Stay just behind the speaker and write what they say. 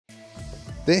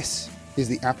This is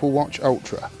the Apple Watch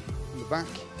Ultra. On the back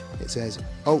it says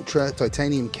Ultra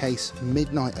Titanium Case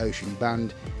Midnight Ocean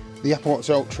Band. The Apple Watch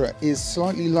Ultra is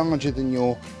slightly larger than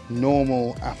your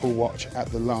normal Apple Watch at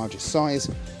the larger size.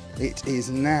 It is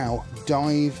now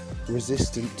dive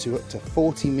resistant to up to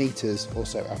 40 meters or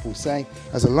so, Apple say,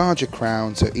 has a larger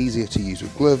crown so easier to use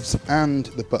with gloves, and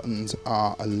the buttons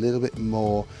are a little bit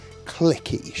more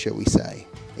clicky, shall we say.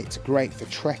 It's great for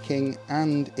trekking,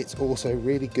 and it's also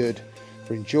really good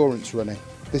for endurance running.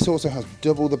 This also has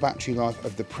double the battery life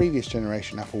of the previous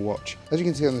generation Apple Watch. As you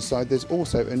can see on the side, there's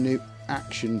also a new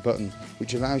action button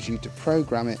which allows you to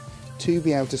program it to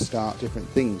be able to start different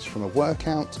things, from a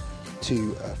workout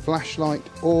to a flashlight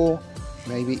or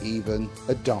maybe even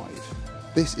a dive.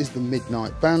 This is the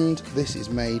Midnight Band. This is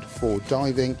made for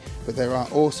diving, but there are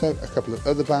also a couple of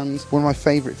other bands. One of my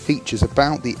favourite features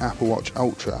about the Apple Watch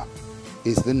Ultra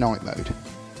is the night mode.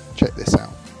 Check this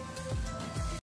out.